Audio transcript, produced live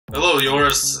Hello,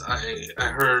 Joris. I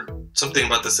heard something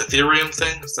about this Ethereum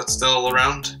thing. Is that still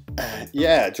around?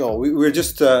 Yeah, Joel, we were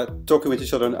just talking with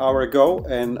each other an hour ago,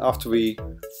 and after we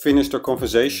finished our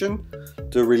conversation,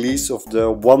 the release of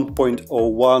the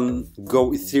 1.01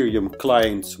 Go Ethereum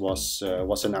client was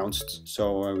announced.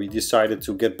 So we decided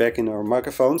to get back in our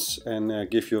microphones and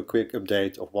give you a quick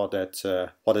update of what it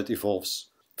involves.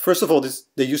 First of all,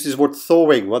 they use this word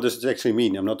thawing. What does it actually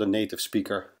mean? I'm not a native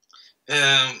speaker.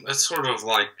 It's sort of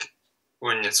like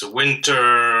when it's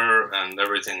winter and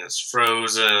everything is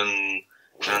frozen,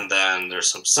 and then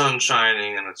there's some sun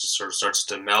shining, and it just sort of starts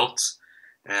to melt,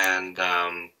 and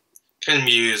can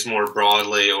be used more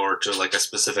broadly or to like a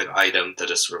specific item that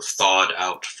is sort of thawed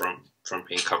out from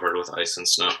being covered with ice and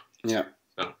snow. Yeah.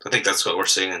 So I think that's what we're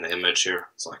seeing in the image here.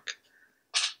 It's like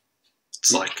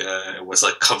it was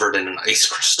like covered in an ice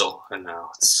crystal, and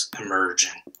now it's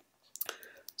emerging.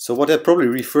 So what that probably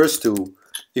refers to,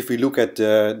 if we look at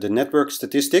the network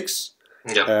statistics,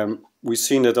 Yeah. we've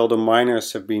seen that all the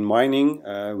miners have been mining.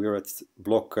 We're at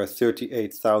block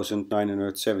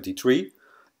 38,973,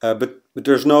 but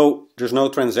there's no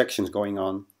transactions going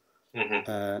on,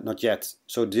 not yet.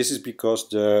 So this is because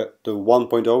the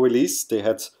 1.0 release, they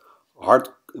had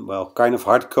kind of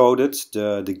hard coded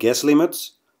the gas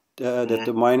limit that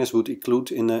the miners would include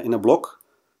in a block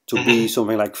to be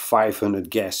something like 500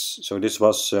 gas. So this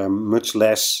was much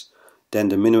less than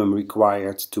the minimum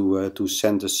required to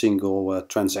send a single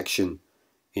transaction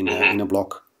in a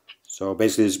block. So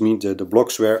basically this means the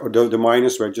blocks or the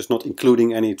miners were just not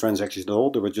including any transactions at all.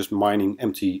 They were just mining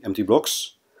empty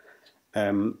blocks.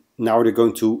 Now they're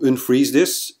going to unfreeze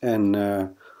this, and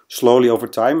slowly over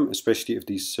time, especially if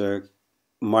these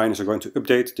miners are going to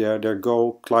update their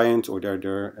Go client or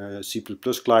their C++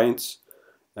 clients,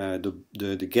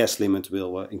 the gas limit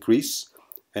will increase,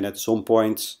 and at some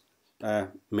point,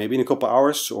 maybe in a couple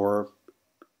hours, or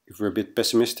if we're a bit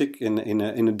pessimistic, in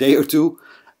a day or two,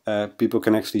 people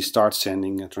can actually start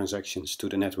sending transactions to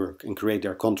the network and create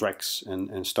their contracts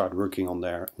and start working on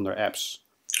their apps.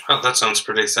 Oh, that sounds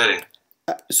pretty exciting.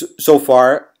 So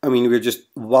far, I mean, we're just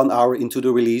 1 hour into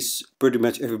the release. Pretty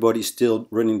much everybody's still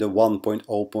running the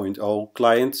 1.0.0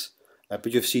 client.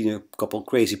 But you've seen a couple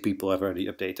crazy people have already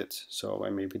updated, so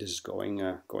maybe this is going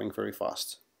very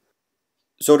fast.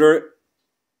 So there are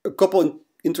a couple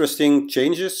interesting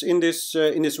changes in this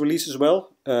release as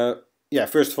well. Yeah,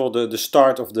 first of all, the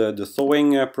start of the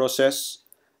thawing process.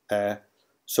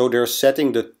 So they're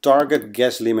setting the target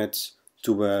gas limit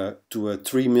to a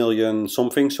 3 million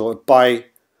something, so a pi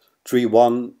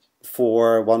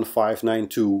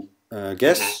 31141592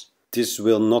 gas. This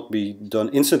will not be done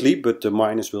instantly, but the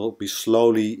miners will be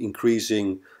slowly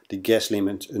increasing the gas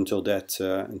limit until that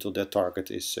target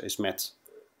is met.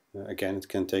 Again, it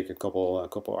can take a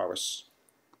couple hours.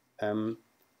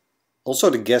 Also,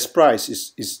 the gas price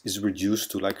is reduced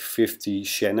to like 50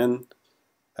 Shannon.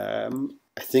 I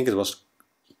think it was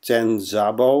 10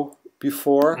 Zabo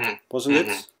before, wasn't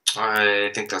it? I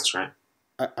think that's right.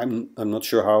 I'm not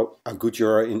sure how good you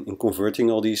are in converting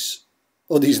all these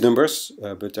numbers,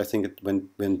 but I think it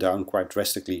went down quite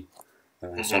drastically.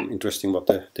 So I'm interested what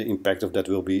the impact of that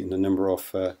will be in the number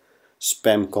of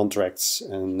spam contracts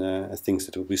and things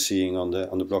that we'll be seeing on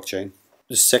the blockchain.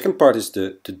 The second part is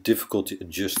the difficulty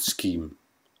adjust scheme.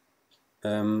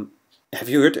 Have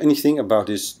you heard anything about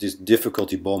this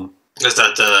difficulty bomb? Is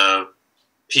that the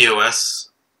POS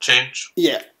change?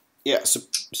 Yeah,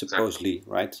 supposedly, exactly.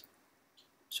 Right?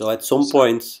 So at some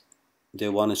point they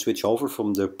want to switch over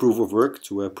from the proof of work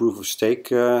to a proof of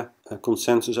stake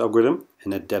consensus algorithm,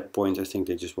 and at that point I think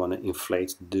they just want to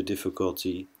inflate the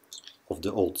difficulty of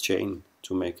the old chain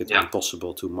to make it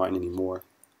impossible to mine anymore.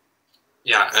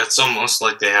 Yeah, it's almost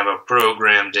like they have a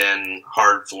programmed in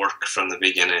hard fork from the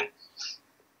beginning.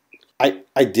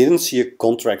 I didn't see a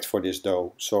contract for this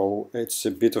though, so it's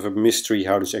a bit of a mystery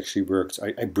how this actually worked.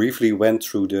 I briefly went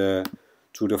through the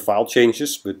file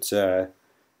changes, but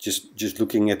just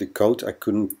looking at the code, I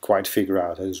couldn't quite figure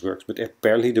out how this works. But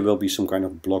apparently there will be some kind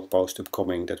of blog post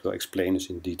upcoming that will explain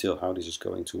us in detail how this is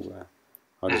going to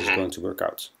work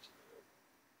out.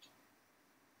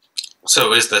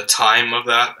 So is the time of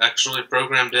that actually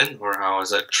programmed in, or how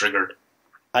is it triggered?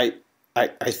 I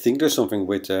think there's something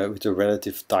with a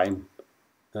relative time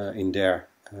in there,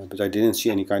 but I didn't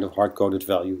see any kind of hard-coded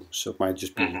value, so it might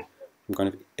just be some kind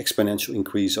of exponential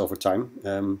increase over time.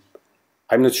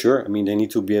 I'm not sure. I mean, they need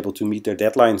to be able to meet their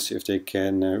deadlines if they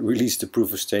can release the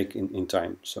proof of stake in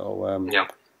time. So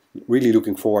really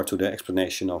looking forward to the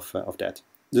explanation of that.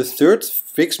 The third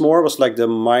fix was like the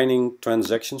mining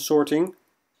transaction sorting.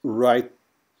 Right,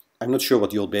 I'm not sure what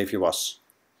the old behavior was,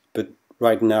 but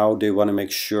right now they want to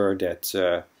make sure that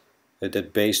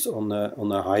that based on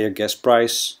a higher gas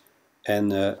price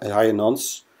and a higher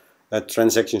nonce,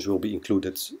 transactions will be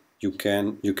included. You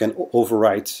can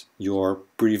overwrite your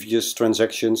previous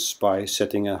transactions by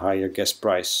setting a higher gas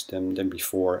price than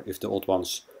before if the old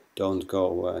ones don't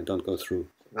go through.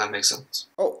 That makes sense.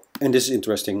 Oh, and this is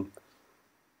interesting.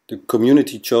 The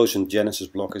community chosen Genesis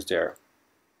block is there.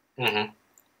 Mm-hmm.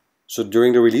 So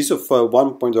during the release of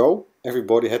 1.0,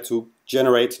 everybody had to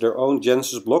generate their own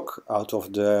Genesis block out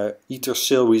of the Ether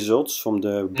sale results from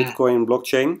the Bitcoin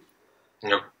blockchain.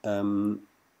 Yep.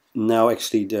 Now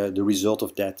actually the result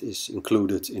of that is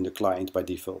included in the client by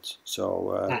default.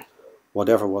 So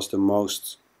whatever was the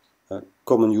most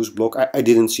common use block, I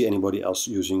didn't see anybody else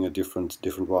using a different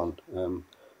one.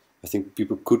 I think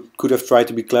people could have tried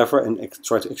to be clever and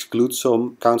try to exclude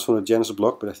some counts from the Genesis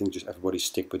block, but I think just everybody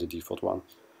stick with the default one.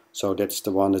 So that's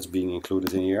the one that's being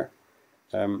included in here.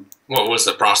 What was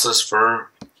the process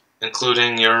for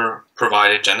including your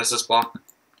provided Genesis block?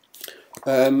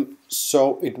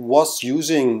 So it was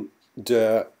using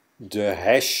the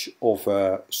hash of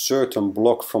a certain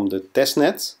block from the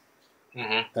testnet.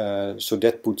 Mm-hmm. So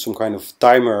that put some kind of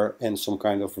timer and some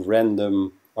kind of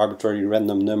arbitrary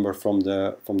random number from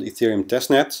the Ethereum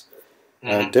testnet.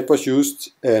 Mm-hmm. That was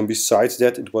used, and besides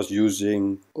that, it was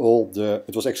using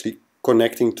it was actually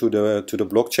connecting to the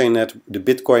blockchain the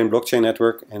Bitcoin blockchain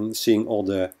network, and seeing all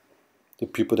the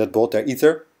people that bought their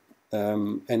Ether,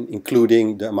 and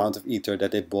including the amount of Ether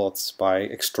that they bought by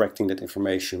extracting that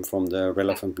information from the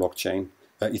relevant blockchain,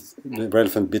 the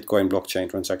relevant Bitcoin blockchain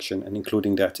transaction, and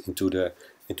including that into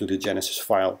the Genesis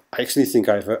file. I actually think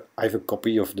I have a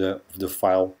copy of the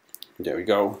file. There we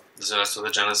go. So that's what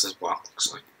the Genesis block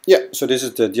looks like. Yeah. So this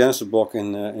is the Genesis block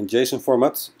in JSON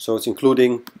format. So it's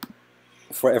including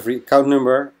for every account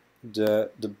number the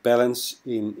balance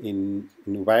in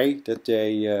Y that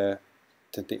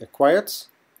they acquired,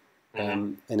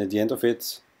 and at the end of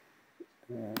it,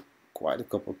 quite a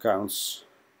couple counts.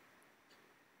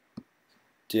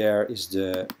 There is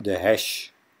the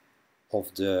hash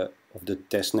of the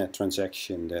testnet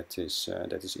transaction that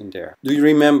is in there. Do you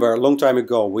remember a long time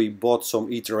ago we bought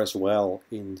some Ether as well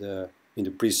in the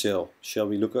pre-sale? Shall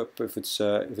we look up if it's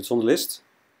on the list?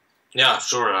 Yeah,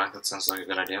 sure. That sounds like a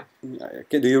good idea.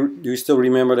 Okay. Do you still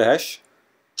remember the hash?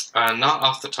 Not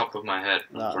off the top of my head,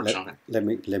 unfortunately. Let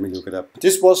me look it up.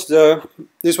 This was the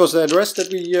address that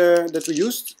we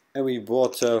used, and we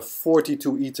bought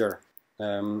 42 Ether.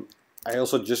 I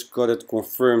also just got it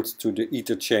confirmed to the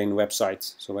Ether chain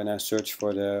website. So when I search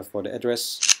for the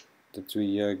address that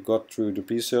we got through the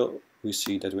pre-sale, we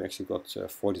see that we actually got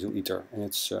 42 Ether, and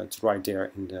it's right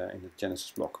there in the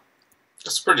Genesis block.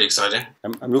 That's pretty exciting.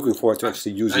 I'm looking forward to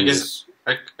actually using this.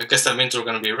 I guess that means we're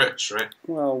going to be rich, right?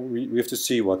 Well, we have to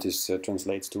see what this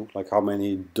translates to, like how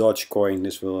many Dogecoin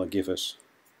this will give us.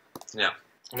 Yeah.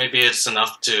 Maybe it's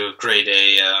enough to create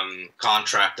a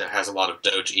contract that has a lot of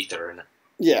Doge Ether in it.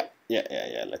 Yeah.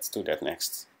 Let's do that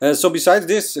next. So besides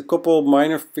this, a couple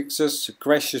minor fixes,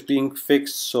 crashes being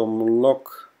fixed, some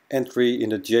lock entry in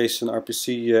the JSON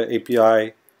RPC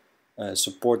API,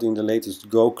 supporting the latest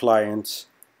Go client,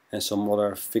 and some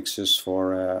other fixes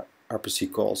for RPC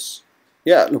calls.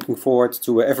 Yeah, looking forward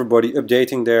to everybody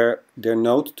updating their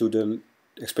node to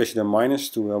especially the miners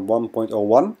to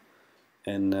 1.01.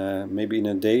 And maybe in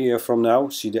a day from now,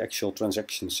 see the actual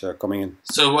transactions coming in.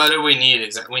 So what do we need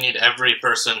exactly? We need every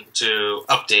person to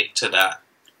update to that.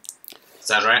 Is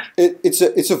that right?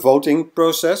 It's a voting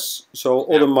process. So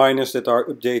all the miners that are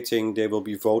updating, they will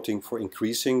be voting for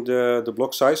increasing the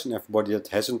block size, and everybody that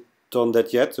hasn't done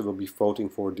that yet, they will be voting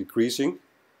for decreasing.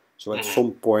 So at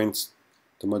some point,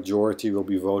 the majority will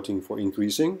be voting for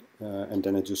increasing, and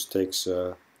then it just takes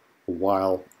a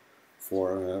while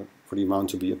for the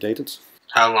amount to be updated.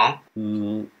 How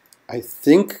long? I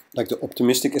think like the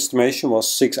optimistic estimation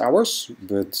was 6 hours,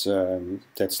 but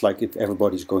that's like if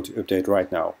everybody's going to update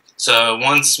right now. So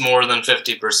once more than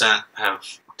 50%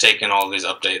 have taken all these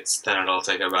updates, then it'll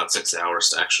take about 6 hours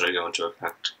to actually go into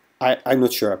effect. I'm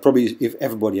not sure. Probably if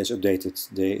everybody has updated,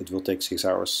 it will take 6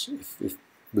 hours. If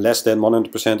less than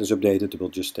 100% is updated, it will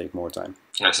just take more time.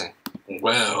 I see.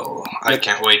 Well, I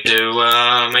can't wait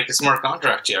to make a smart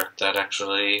contract here that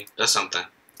actually does something.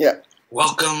 Yeah.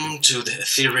 Welcome to the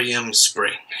Ethereum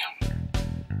spring.